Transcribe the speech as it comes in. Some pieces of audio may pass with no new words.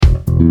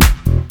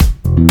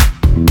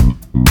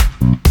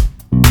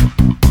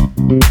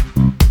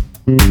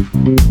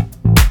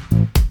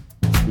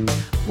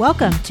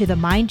Welcome to the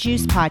Mind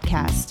Juice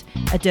Podcast,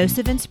 a dose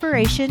of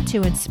inspiration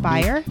to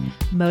inspire,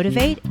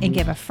 motivate, and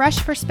give a fresh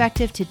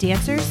perspective to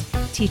dancers,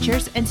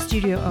 teachers, and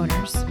studio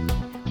owners.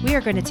 We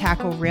are going to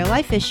tackle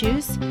real-life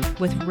issues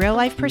with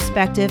real-life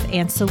perspective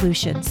and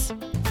solutions.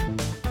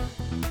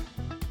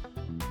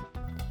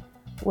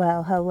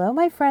 Well, hello,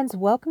 my friends.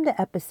 Welcome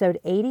to episode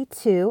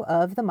 82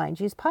 of the Mind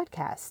Juice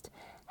Podcast.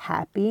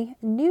 Happy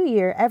New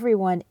Year,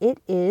 everyone. It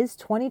is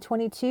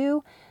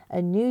 2022. A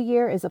new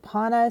year is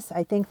upon us.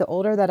 I think the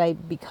older that I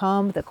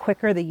become, the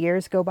quicker the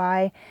years go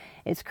by.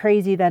 It's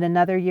crazy that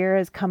another year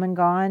has come and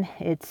gone.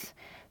 It's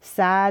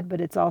sad,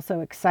 but it's also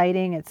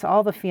exciting. It's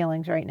all the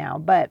feelings right now.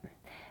 But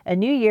a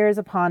new year is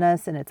upon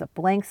us, and it's a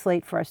blank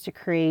slate for us to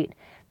create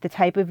the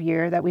type of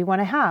year that we want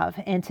to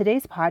have. And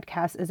today's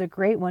podcast is a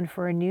great one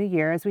for a new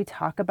year as we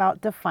talk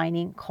about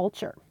defining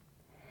culture.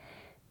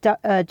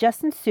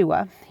 Justin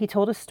Su'a, he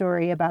told a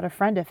story about a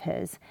friend of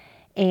his,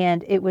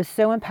 and it was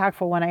so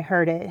impactful when I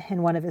heard it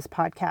in one of his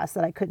podcasts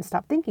that I couldn't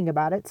stop thinking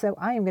about it, so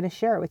I am going to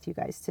share it with you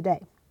guys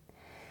today.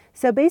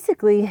 So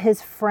basically, his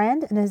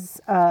friend and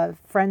his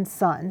friend's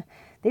son,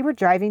 they were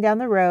driving down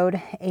the road,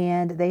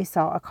 and they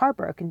saw a car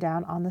broken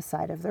down on the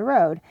side of the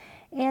road,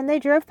 and they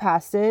drove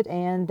past it,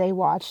 and they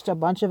watched a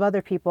bunch of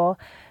other people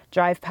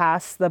drive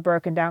past the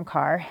broken down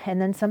car, and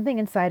then something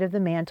inside of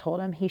the man told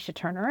him he should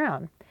turn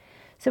around.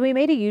 So he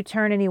made a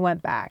U-turn and he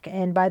went back.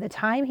 And by the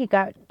time he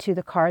got to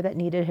the car that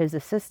needed his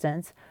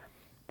assistance,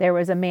 there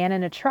was a man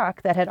in a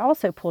truck that had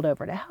also pulled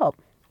over to help.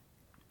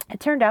 It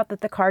turned out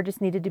that the car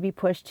just needed to be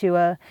pushed to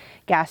a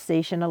gas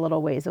station a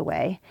little ways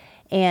away.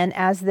 And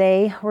as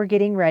they were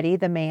getting ready,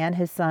 the man,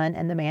 his son,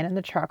 and the man in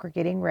the truck were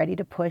getting ready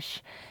to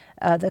push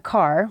the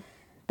car.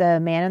 The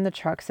man in the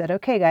truck said,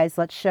 "Okay, guys,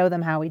 let's show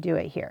them how we do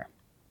it here."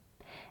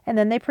 And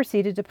then they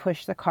proceeded to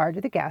push the car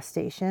to the gas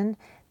station.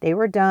 They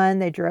were done.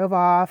 They drove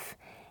off.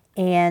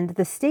 And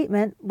the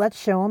statement, "Let's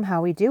show them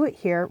how we do it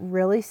here,"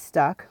 really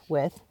stuck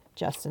with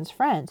Justin's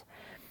friend.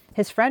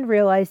 His friend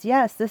realized,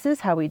 yes, this is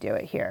how we do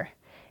it here.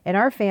 In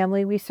our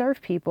family, we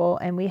serve people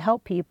and we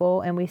help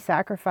people and we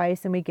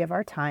sacrifice and we give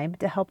our time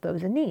to help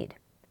those in need.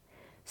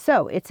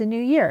 So it's a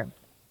new year.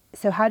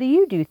 So how do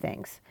you do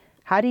things?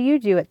 How do you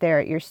do it there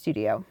at your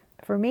studio?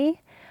 For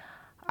me,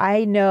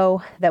 I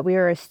know that we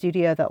are a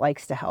studio that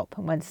likes to help.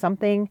 When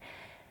something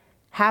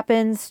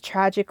happens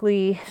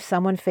tragically,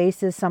 someone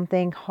faces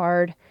something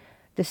hard,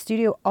 the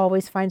studio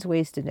always finds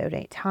ways to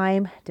donate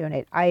time,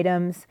 donate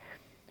items,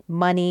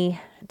 money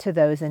to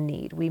those in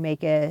need. We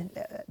make it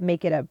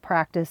a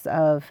practice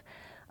of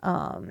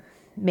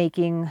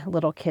making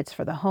little kits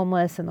for the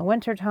homeless in the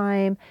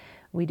wintertime.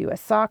 We do a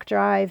sock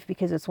drive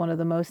because it's one of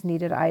the most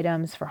needed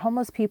items for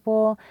homeless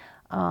people.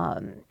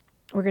 We're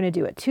going to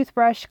do a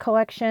toothbrush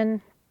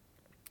collection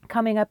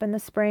coming up in the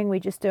spring. We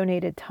just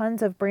donated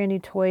tons of brand new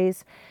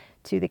toys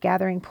to the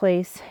Gathering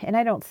Place. And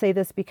I don't say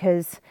this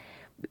because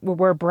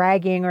we're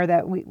bragging or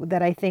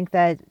that I think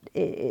that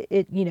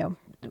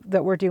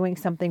that we're doing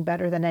something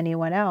better than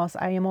anyone else.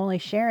 I am only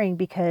sharing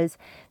because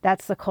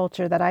that's the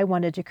culture that I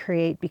wanted to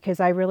create,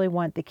 because I really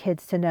want the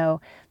kids to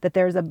know that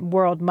there's a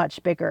world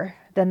much bigger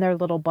than their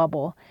little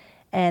bubble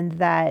and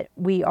that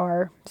we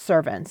are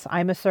servants.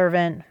 I'm a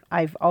servant.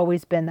 I've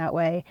always been that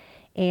way.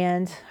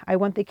 And I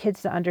want the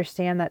kids to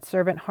understand that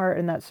servant heart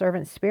and that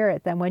servant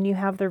spirit, that when you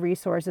have the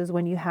resources,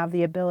 when you have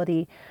the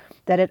ability,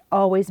 that it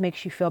always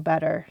makes you feel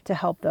better to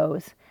help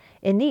those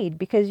in need.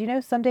 Because,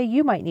 someday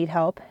you might need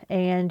help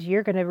and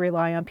you're going to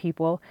rely on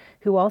people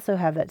who also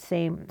have that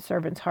same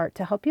servant's heart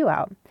to help you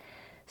out.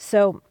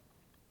 So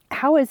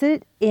how is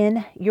it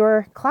in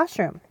your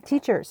classroom?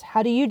 Teachers,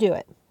 how do you do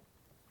it?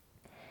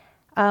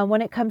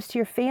 When it comes to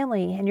your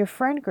family and your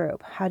friend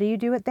group, how do you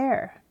do it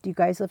there? Do you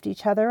guys lift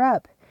each other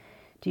up?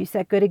 Do you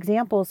set good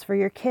examples for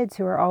your kids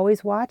who are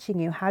always watching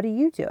you? How do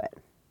you do it?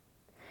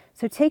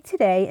 So take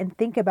today and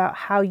think about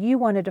how you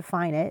want to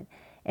define it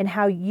and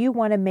how you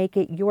want to make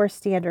it your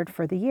standard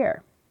for the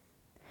year.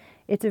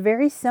 It's a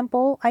very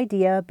simple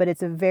idea, but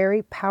it's a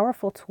very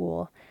powerful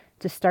tool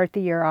to start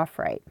the year off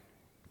right.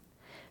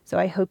 So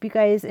I hope you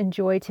guys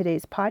enjoy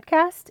today's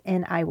podcast,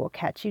 and I will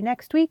catch you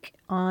next week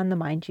on the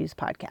Mind Juice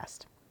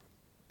Podcast.